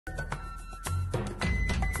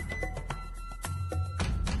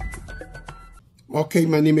Okay,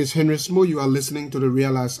 my name is Henry Smo. You are listening to the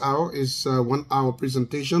Realize Hour. It's a 1 hour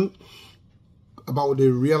presentation about the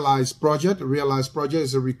Realize Project. The Realize Project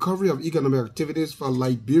is a recovery of economic activities for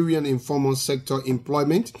Liberian informal sector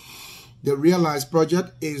employment. The Realize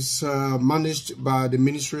Project is managed by the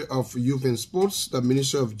Ministry of Youth and Sports, the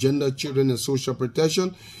Ministry of Gender, Children and Social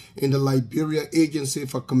Protection, and the Liberia Agency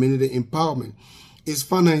for Community Empowerment. It's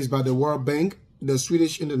financed by the World Bank, the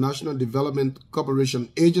Swedish International Development Cooperation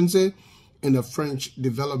Agency, and the French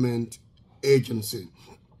Development Agency.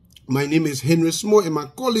 My name is Henry Smo, and my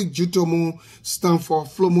colleague Jutomo Stanford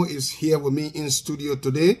Flomo is here with me in studio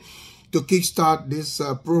today to kickstart this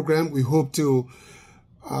program. We hope to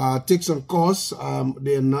take some calls.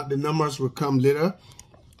 The numbers will come later,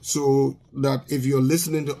 so that if you're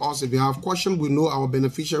listening to us, if you have questions, we know our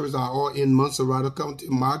beneficiaries are all in Montserrat County,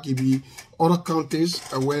 Margibi, other counties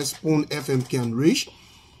where Spoon FM can reach.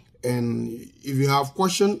 And if you have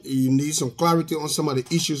questions, you need some clarity on some of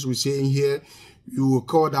the issues we're saying here, you will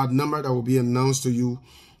call that number that will be announced to you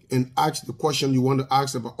and ask the question you want to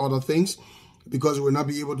ask about other things, because we'll not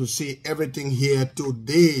be able to say everything here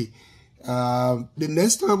today. The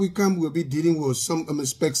next time we come, we'll be dealing with some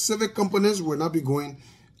specific components. We'll not be going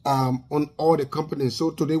on all the components.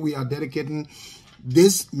 So today we are dedicating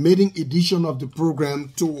this maiden edition of the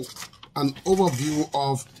program to an overview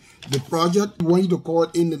of the project. We want you to call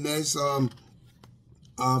it in the next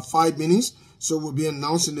 5 minutes, so we'll be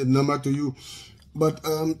announcing the number to you. But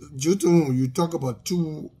Juto, you talk about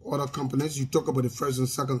two other components. You talk about the first and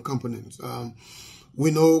second components.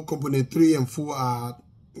 We know component 3 and 4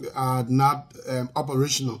 are not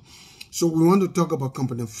operational, so we want to talk about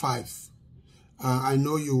component 5. I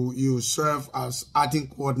know you serve as acting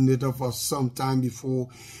coordinator for some time before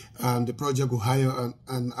the project will hire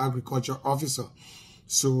an agriculture officer.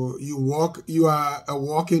 So you are a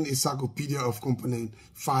walking encyclopedia of component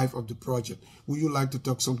 5 of the project. Would you like to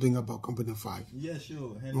talk something about component 5? Yeah,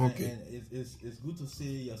 sure, Henry. Okay. And it's good to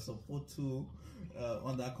see your support too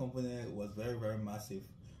on that component was very, very massive.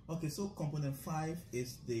 Okay, so component 5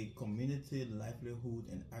 is the community livelihood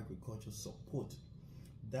and agriculture support.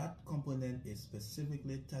 That component is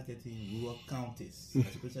specifically targeting rural counties,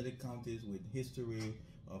 especially counties with history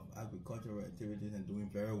of agricultural activities and doing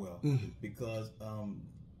very well, because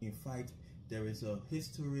in fact there is a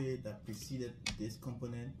history that preceded this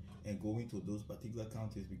component and going to those particular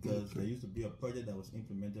counties, because there used to be a project that was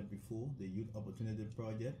implemented before, the Youth Opportunity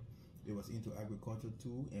Project. It was into agriculture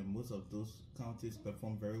too, and most of those counties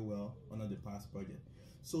performed very well under the past project.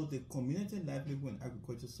 So the community livelihood and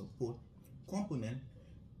agriculture support component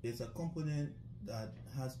is a component that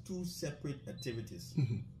has two separate activities.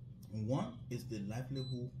 One is the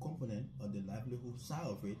livelihood component, or the livelihood side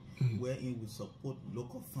of it, wherein we support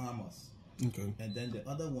local farmers. Okay. And then the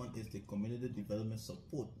other one is the community development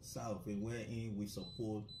support side of it, wherein we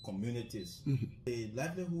support communities. The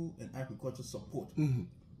livelihood and agriculture support,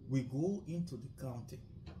 we go into the county,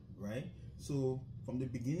 right? So from the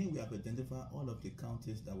beginning, we have identified all of the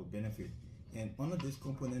counties that will benefit. And under this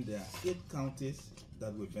component, there are 8 counties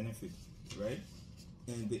that will benefit, right?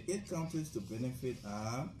 And the 8 counties to benefit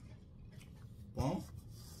are Bom,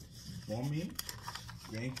 Bombing,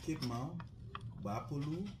 Grand Cape Mount,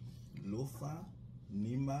 Bapolu, Lofa,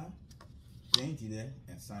 Nima, Jendide,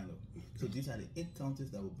 and Sino. So these are the 8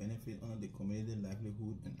 counties that will benefit under the community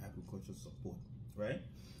livelihood and agriculture support, right?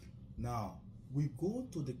 Now, we go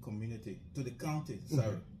to the community, to the county,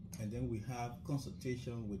 and then we have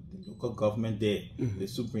consultation with the local government there, the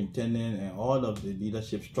superintendent and all of the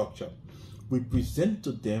leadership structure. We present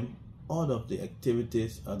to them all of the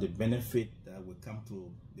activities or the benefit that will come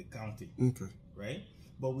to the county, right?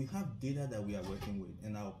 But we have data that we are working with,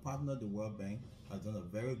 and our partner, the World Bank, has done a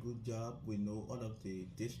very good job. We know all of the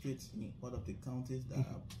districts in all of the counties that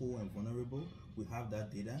are poor and vulnerable. We have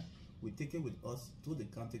that data. We take it with us to the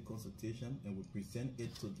county consultation, and we present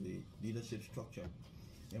it to the leadership structure.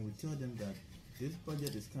 And we tell them that this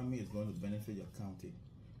project is coming, is going to benefit your county,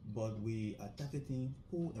 but we are targeting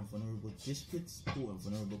poor and vulnerable districts, poor and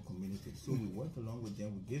vulnerable communities. So we work along with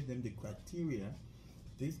them. We give them the criteria.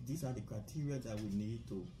 These are the criteria that we need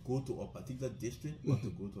to go to a particular district or to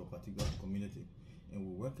go to a particular community. And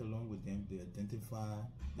we work along with them. They identify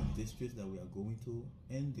the districts that we are going to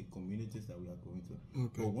and the communities that we are going to.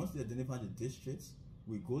 But once they identify the districts,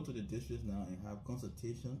 we go to the districts now and have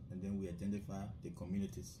consultation, and then we identify the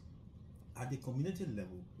communities. At the community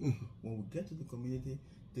level, when we get to the community,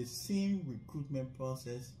 the same recruitment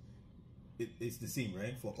process it's the same,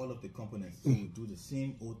 right, for all of the components. So we do the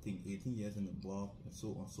same old thing, 18 years and above, and so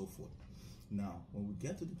on and so forth. Now, when we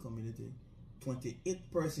get to the community,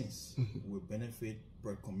 28 persons will benefit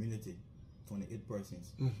per community. 28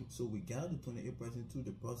 persons. So we gather the 28 persons through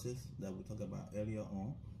the process that we talked about earlier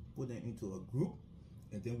on, put them into a group,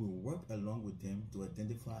 and then we work along with them to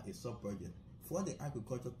identify a sub-project. For the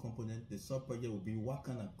agriculture component, the sub-project will be what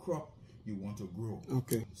kind of crop you want to grow.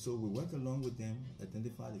 Okay. So we work along with them,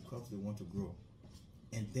 identify the crops they want to grow.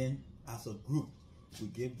 And then as a group, we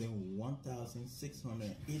gave them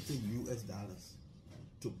 $1,680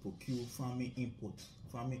 to procure farming input.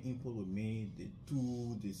 Farming input would mean the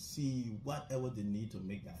tool, the seed, whatever they need to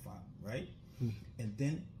make that farm, right? And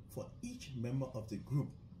then for each member of the group,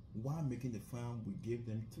 while making the farm, we gave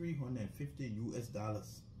them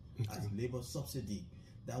 $350 as labor subsidy.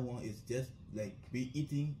 That one is just like be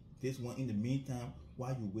eating this one in the meantime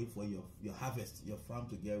while you wait for your harvest, your farm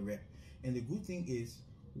to get ready. And the good thing is,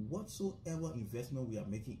 whatsoever investment we are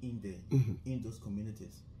making in there, in those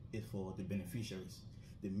communities, is for the beneficiaries.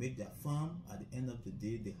 They make their farm, at the end of the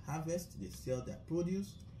day, they harvest, they sell their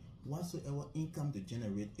produce. Whatsoever income they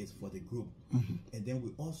generate is for the group. And then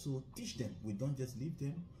we also teach them. We don't just leave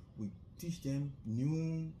them. We teach them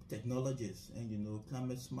new technologies and,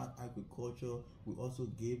 climate smart agriculture. We also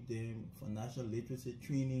gave them financial literacy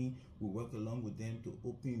training. We work along with them to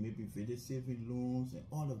open maybe village saving loans and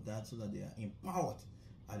all of that, so that they are empowered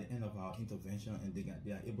at the end of our intervention, and they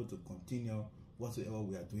are able to continue whatsoever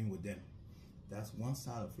we are doing with them. That's one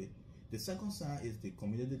side of it. The second side is the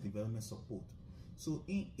community development support. So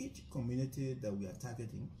in each community that we are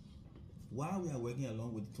targeting, while we are working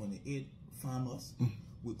along with 28 farmers,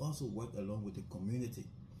 we also work along with the community.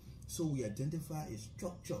 So we identify a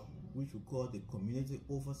structure which we call the Community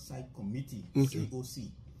Oversight Committee,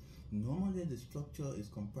 COC. Normally the structure is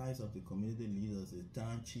comprised of the community leaders, the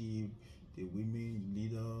town chief, the women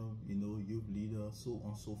leader, youth leader, so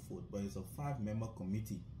on and so forth. But it's a 5-member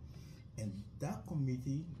committee. And that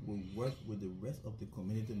committee will work with the rest of the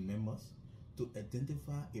community members to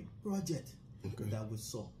identify a project that will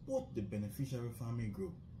support the beneficiary farming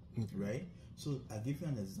group, right? So I'll give you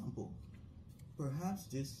an example. Perhaps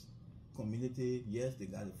this community, yes, they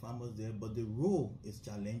got the farmers there, but the road is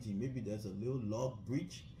challenging. Maybe there's a little log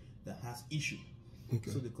bridge that has issue.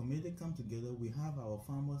 So the community come together. We have our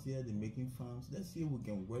farmers here, they're making farms. Let's see if we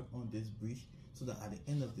can work on this bridge, so that at the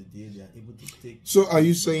end of the day, they are able to take. So are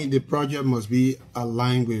you saying the project must be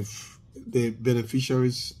aligned with the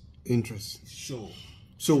beneficiaries' interests? Sure.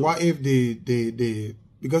 So what if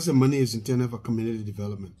because the money is intended for community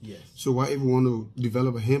development? Yes. So what if we want to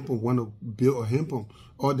develop a hemp pump, want to build a hemp pump,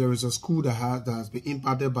 or there is a school that has been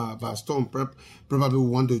impacted by a storm, probably we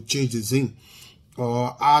want to change the zinc,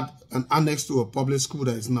 or add an annex to a public school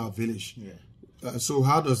that is in our village. Yeah. So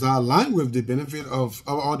how does that align with the benefit of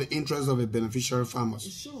all the interests of the beneficiary farmers?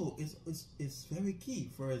 Sure, it's very key.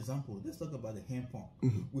 For example, let's talk about the hand pump.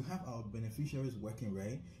 We have our beneficiaries working,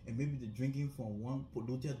 right? And maybe they're drinking from one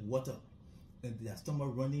polluted water, and their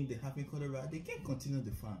stomach running, they're having cholera. They can't continue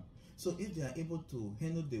the farm. So if they are able to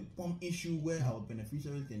handle the pump issue where our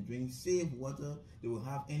beneficiaries can drink safe water, they will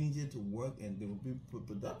have energy to work and they will be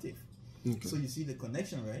productive. So you see the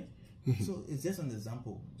connection, right? So it's just an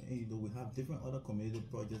example. We have different other community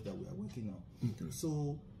projects that we are working on.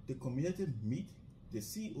 So the community meet, the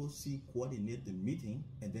COC coordinate the meeting,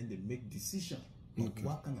 and then they make decision of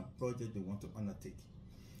what kind of project they want to undertake.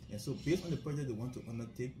 And so based on the project they want to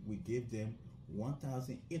undertake, we gave them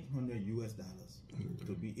 $1,800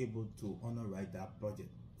 to be able to underwrite that project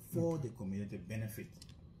for the community benefit.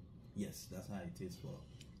 Yes, that's how it is for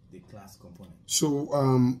the class component. So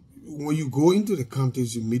when you go into the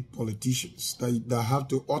counties, you meet politicians that have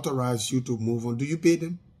to authorize you to move on. Do you pay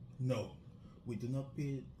them? No, we do not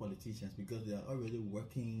pay politicians, because they are already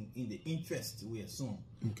working in the interest, we assume,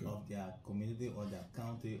 of their community or their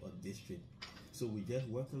county or district. So we just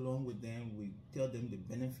work along with them. We tell them the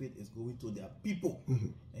benefit is going to their people,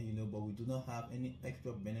 and but we do not have any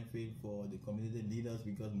extra benefit for the community leaders,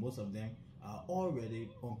 because most of them are already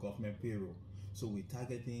on government payroll. So we're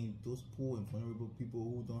targeting those poor and vulnerable people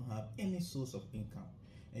who don't have any source of income.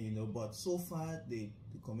 And but so far the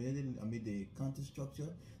community, the county structure,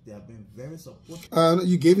 they have been very supportive.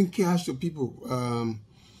 You're giving cash to people.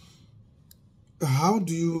 How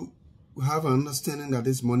do you have an understanding that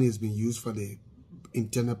this money is being used for the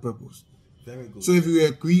intended purpose? Very good. So if you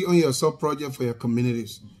agree on your sub-project for your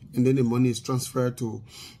communities, and then the money is transferred to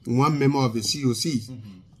one member of the COC,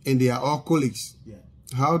 and they are all colleagues,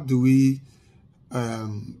 how do we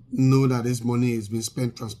know that this money is being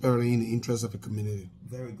spent transparently in the interest of the community?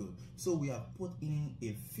 Very good. So we have put in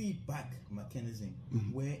a feedback mechanism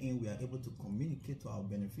wherein we are able to communicate to our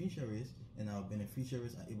beneficiaries, and our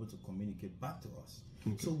beneficiaries are able to communicate back to us.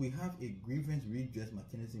 So we have a grievance redress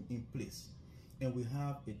mechanism in place, and we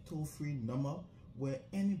have a toll-free number where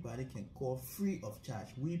anybody can call free of charge.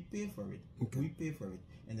 We pay for it. Okay. We pay for it.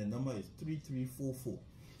 And the number is 3344.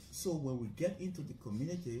 So when we get into the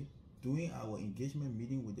community, doing our engagement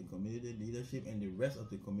meeting with the community leadership and the rest of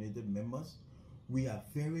the community members, we are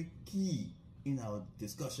very key in our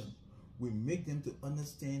discussion. We make them to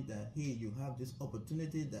understand that, hey, you have this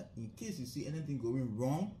opportunity that in case you see anything going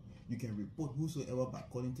wrong, you can report whosoever by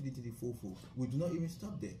calling 3344. We do not even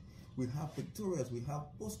stop there. We have pictorials, we have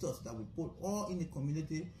posters that we put all in the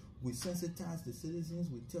community. We sensitize the citizens.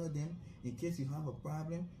 We tell them, in case you have a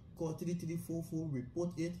problem, call 3344,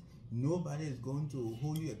 report it. Nobody is going to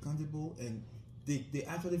hold you accountable, and they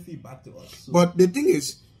actually feed back to us. So, but the thing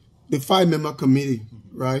is, the 5-member committee,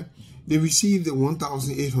 right? They received the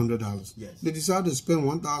 $1,800. Yes. They decided to spend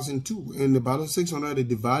 $1,200, and about $600 they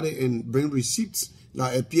divided and bring receipts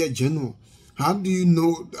that appear general. How do you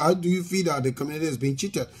know? How do you feel that the community is being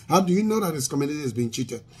cheated? How do you know that this community is being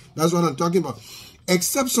cheated? That's what I'm talking about.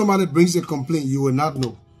 Except somebody brings a complaint, you will not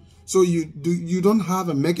know. So you don't have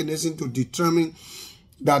a mechanism to determine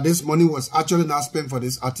that this money was actually not spent for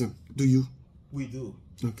this item, do you? We do.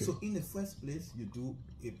 Okay. So in the first place, you do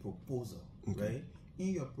a proposal, right?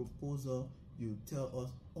 In your proposal, you tell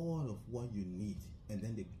us all of what you need, and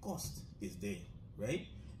then the cost is there, right?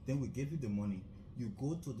 Then we give you the money. You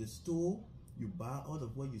go to the store, you buy all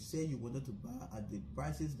of what you say you wanted to buy at the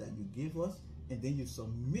prices that you gave us, and then you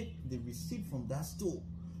submit the receipt from that store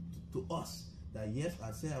to us. That yes,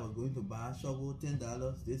 I said I was going to buy a shovel,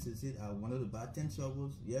 $10. This is it. I wanted to buy 10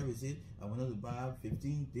 shovels. Here is it. I wanted to buy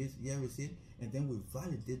 15. This, here is it. And then we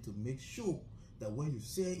validate to make sure that what you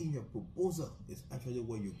say in your proposal is actually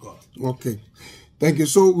what you got. Okay, thank you.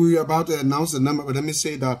 So we're about to announce the number, but let me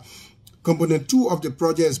say that component 2 of the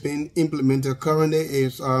project is being implemented currently.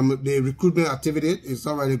 Is the recruitment activity is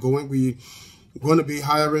already going. We're going to be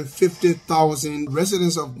hiring 50,000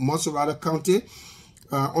 residents of Montserrat County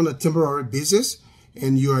on a temporary basis,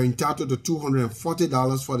 and you are entitled to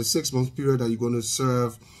 $240 for the 6-month period that you're going to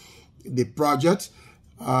serve the project.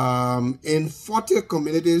 In 40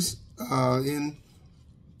 communities, in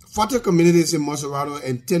Montserrat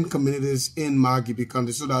and 10 communities in Margibi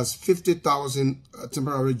County. So that's 50,000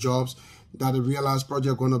 temporary jobs that the Realize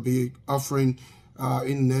Project going to be offering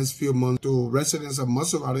in the next few months to residents of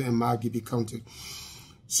Montserrat and Margibi County.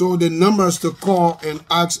 So the numbers to call and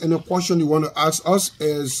ask any question you want to ask us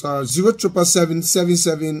is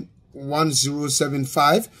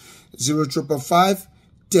 077771075,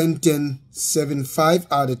 055-1010-75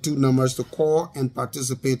 are the 2 numbers to call and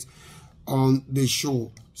participate on the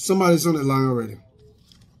show. Somebody's on the line already.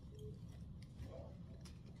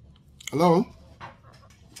 Hello?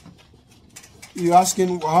 You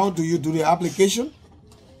asking how do you do the application?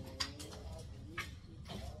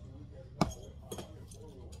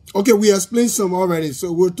 Okay, we explained some already,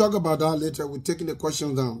 so we'll talk about that later. We're taking the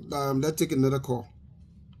questions down. Let's take another call.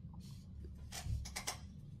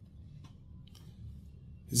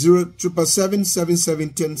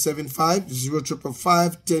 077771075,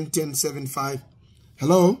 055-1010-75.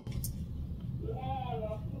 Hello?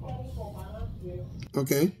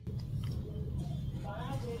 Okay.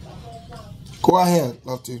 Go ahead,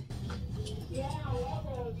 Lottie.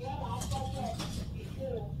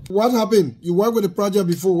 What happened? You worked with the project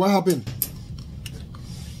before. What happened?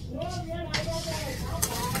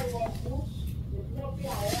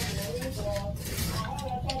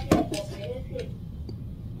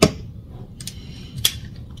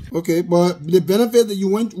 Okay, but the benefit that you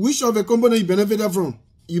went, which of the company you benefited from?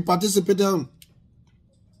 You participated on?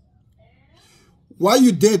 What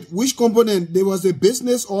you did, which component? There was a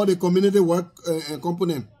business or the community work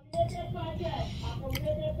component?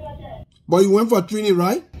 But you went for training,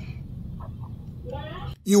 right?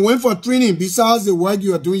 You went for training. Besides the work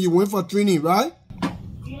you are doing, you went for training, right? Yeah, I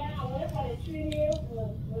went for the training.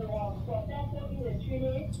 We were protected in the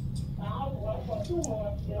training. I worked for 2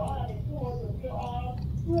 months. The other 2 months will be all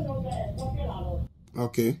 $240.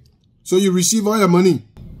 Okay. So you receive all your money?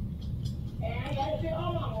 And I got to pay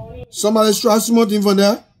all my money. Somebody try something from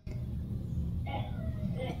there?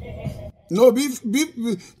 No,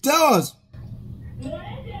 tell us.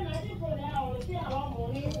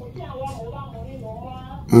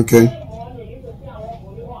 Okay.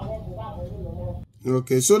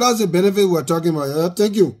 Okay, so that's the benefit we're talking about. Yeah?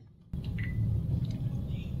 Thank you.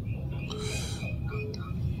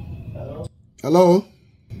 Hello?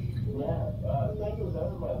 Yeah, thank you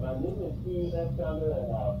very much. My name is P.S.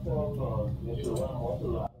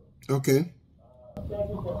 Okay. Thank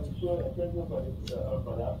you for the show and thank you for the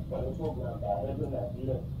program by Reverend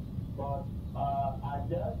Nigeria. But I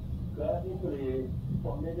just Getting to the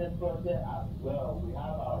community project as well. We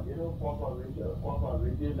have our little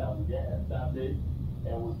corporation that we get established,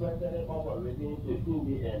 and we presently operating to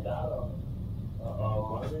the entire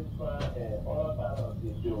marine fund and other part of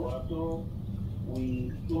the world. So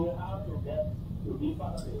we still have to get to be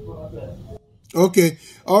part of the process. Okay,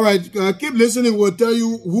 all right. Keep listening. We'll tell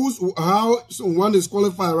you how one is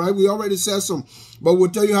qualified. Right? We already said some, but we'll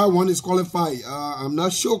tell you how one is qualified. I'm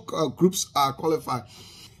not sure groups are qualified.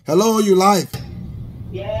 Hello, you live?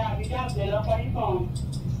 Yeah, we got the local phone.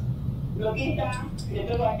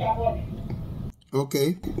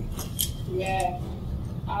 Okay. Yeah.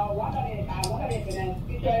 I want to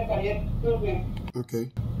feature for your program.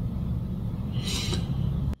 Okay.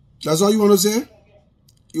 That's all you want to say?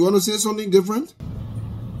 You want to say something different?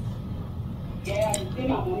 Yeah, I see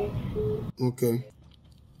my money. Okay.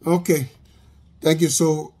 Okay. Thank you.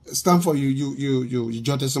 So, Stanford, you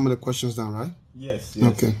jotted some of the questions down, right? Yes.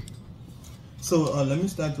 Okay. So let me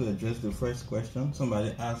start to address the first question.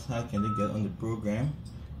 Somebody asked how can they get on the program.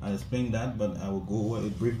 I'll explain that, but I will go over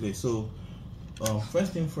it briefly. So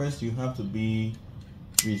first thing first, you have to be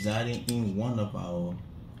residing in one of our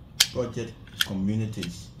project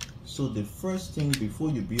communities. So the first thing before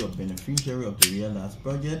you be a beneficiary of the Realize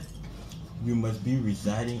project, you must be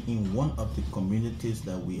residing in one of the communities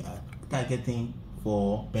that we are targeting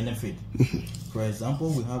for benefit. For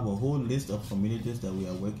example, we have a whole list of communities that we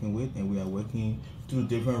are working with, and we are working through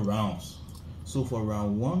different rounds. So for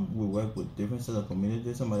round one, we work with different set of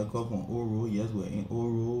communities. Somebody called from Oro. Yes, we're in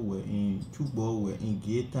Oro, we're in Chukbo, we're in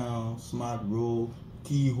Gaytown, Smart Road,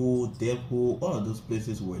 Keyhole, Depot, all of those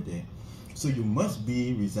places were there. So you must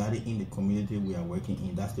be residing in the community we are working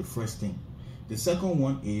in. That's the first thing. The second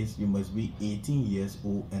one is you must be 18 years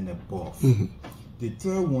old and above. The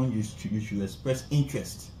third one, you should express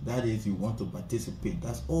interest. That is, you want to participate.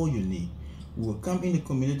 That's all you need. We will come in the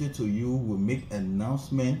community to you. We'll make an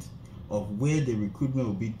announcement of where the recruitment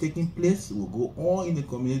will be taking place. We'll go all in the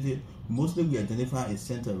community. Mostly we identify a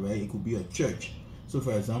center, right? It could be a church. So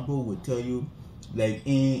for example, we'll tell you, like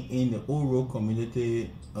in the Oro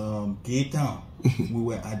community, Gaytown, we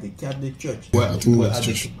were at the Catholic Church. I think that's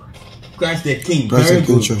church. Christ the King. Very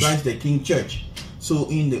good. Christ the King Church. So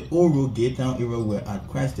in the Oro Gaytown area, we're at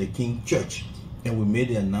Christ the King Church, and we made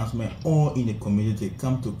the announcement all in the community,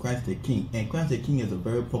 come to Christ the King. And Christ the King is a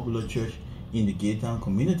very popular church in the Gaytown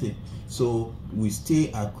community. So we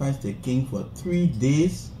stay at Christ the King for 3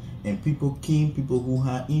 days, and people came, people who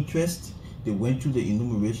had interest, they went through the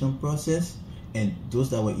enumeration process, and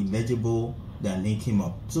those that were eligible, their name came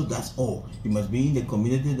up. So that's all. You must be in the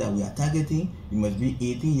community that we are targeting. You must be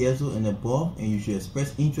 18 years old and above, and you should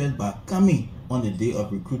express interest by coming on the day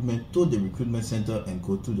of recruitment to the recruitment center and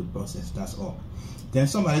go through the process. That's all. Then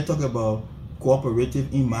somebody talk about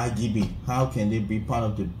cooperative in Margibi. How can they be part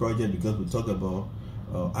of the project? Because we talk about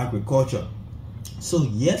agriculture. So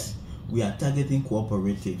yes, we are targeting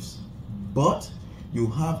cooperatives, but you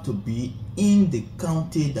have to be in the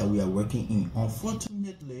county that we are working in.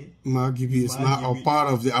 Unfortunately, Margibi is not a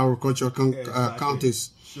part of the agricultural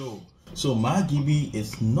counties. Sure. So Margibi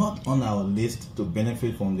is not on our list to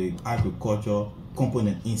benefit from the agriculture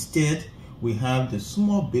component. Instead, we have the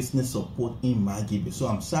small business support in Margibi. So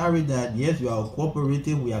I'm sorry that yes, you are a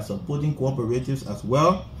cooperative. We are supporting cooperatives as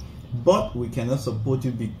well, but we cannot support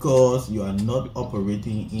you because you are not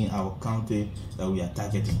operating in our county that we are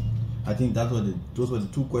targeting. I think those were the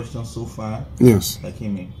two questions so far. Yes. That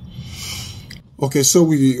came in. Okay, so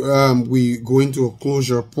we go into a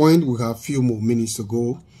closure point. We have a few more minutes to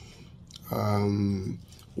go.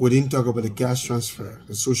 We didn't talk about the cash transfer,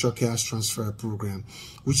 the social cash transfer program,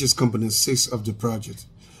 which is component 6 of the project,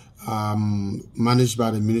 managed by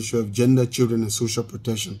the Ministry of Gender, Children, and Social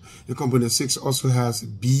Protection. The component 6 also has a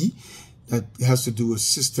B that has to do with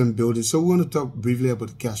system building. So we want to talk briefly about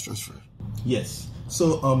the cash transfer. Yes.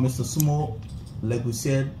 So, Mr. Sumo, like we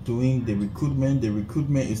said, doing the recruitment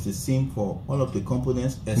is the same for all of the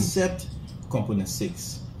components except component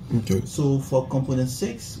 6. Okay. So for component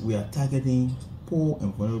 6, we are targeting poor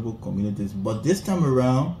and vulnerable communities. But this time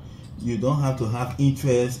around, you don't have to have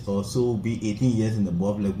interest or so be 18 years and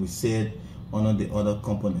above, like we said on the other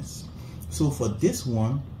components. So for this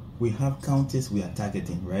one, we have counties we are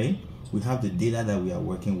targeting, right? We have the data that we are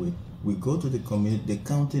working with. We go to the community, the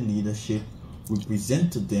county leadership, we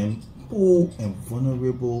present to them poor and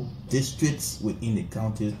vulnerable districts within the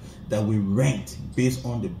county that we ranked based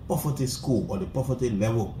on the poverty score or the poverty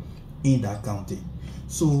level in that county.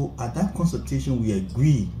 So at that consultation, we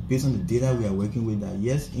agree based on the data we are working with that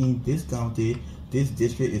yes, in this county, this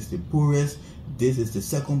district is the poorest, this is the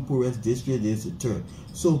second poorest district, this is the third.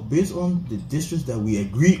 So based on the districts that we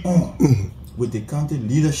agree on, with the county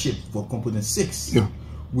leadership for component 6. Yeah.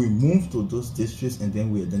 We move to those districts and then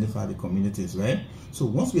we identify the communities, right? So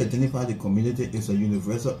once we identify the community, it's a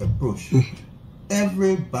universal approach.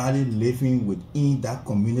 Everybody living within that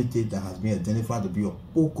community that has been identified to be a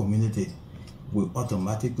poor community will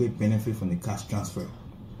automatically benefit from the cash transfer.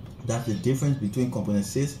 That's the difference between component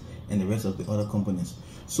 6 and the rest of the other components.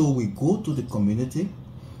 So we go to the community,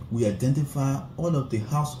 we identify all of the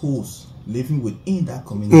households living within that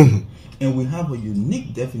community, and we have a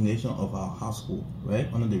unique definition of our household, right,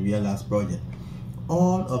 under the Realize project.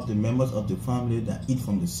 All of the members of the family that eat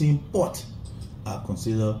from the same pot are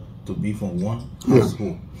considered to be from one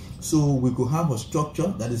household. So we could have a structure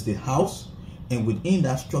that is the house, and within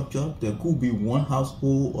that structure there could be one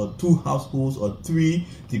household or 2 households or 3,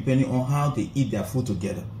 depending on how they eat their food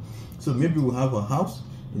together. So maybe we have a house,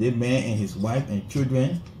 the man and his wife and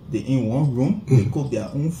children, they in one room, they cook their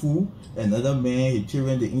own food. Another man, his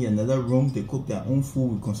children, they in another room, they cook their own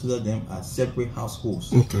food. We consider them as separate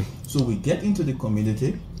households. So we get into the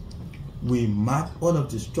community, we mark all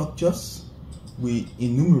of the structures, we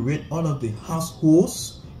enumerate all of the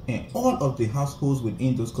households, and all of the households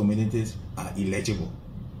within those communities are eligible.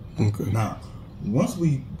 Now, once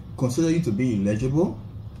we consider you to be eligible,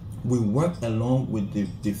 we work along with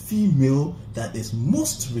the female that is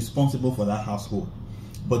most responsible for that household.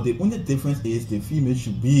 But the only difference is the female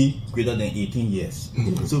should be greater than 18 years.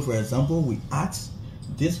 So for example, we ask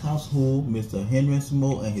this household, Mr. Henry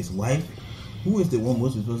Small and his wife, who is the one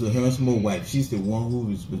most responsible? Henry Small's wife. She's the one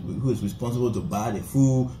who is responsible to buy the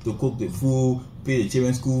food, to cook the food, pay the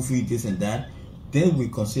children's school fee, this and that. Then we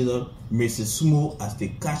consider Mrs. Small as the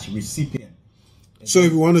cash recipient. So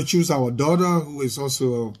if we want to choose our daughter, who is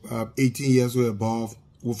also 18 years or above,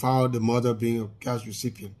 without the mother being a cash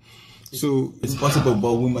recipient, so it's possible,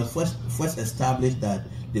 but we must first establish that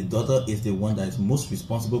the daughter is the one that is most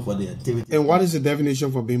responsible for the activity. And what is the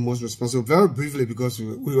definition for being most responsible? Very briefly, because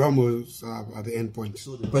we're almost at the end point.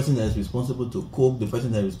 So the person that is responsible to cook, the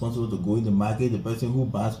person that is responsible to go in the market, the person who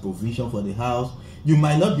buys provision for the house. You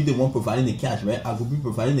might not be the one providing the cash, right? I could be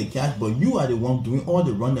providing the cash, but you are the one doing all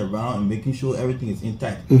the run around and making sure everything is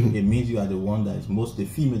intact. It means you are the one that is the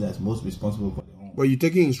female that is most responsible for the home. But you're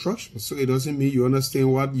taking instructions, so it doesn't mean you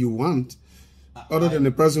understand what you want, other than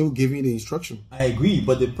the person who gave you the instruction. I agree,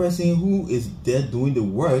 but the person who is there doing the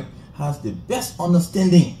work has the best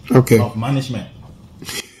understanding of management.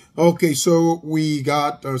 Okay, so we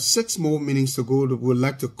got 6 more meetings to go. We'd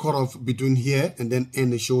like to cut off between here and then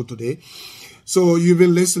end the show today. So you've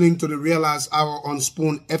been listening to the Realize Hour on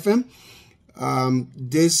Spoon FM.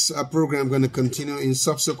 This program going to continue in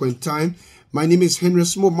subsequent time. My name is Henry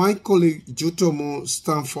Smo. My colleague Jutomo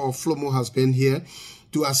Stanford Flomo has been here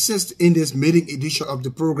to assist in this meeting edition of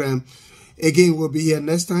the program. Again, we'll be here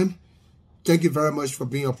next time. Thank you very much for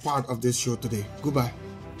being a part of this show today. Goodbye.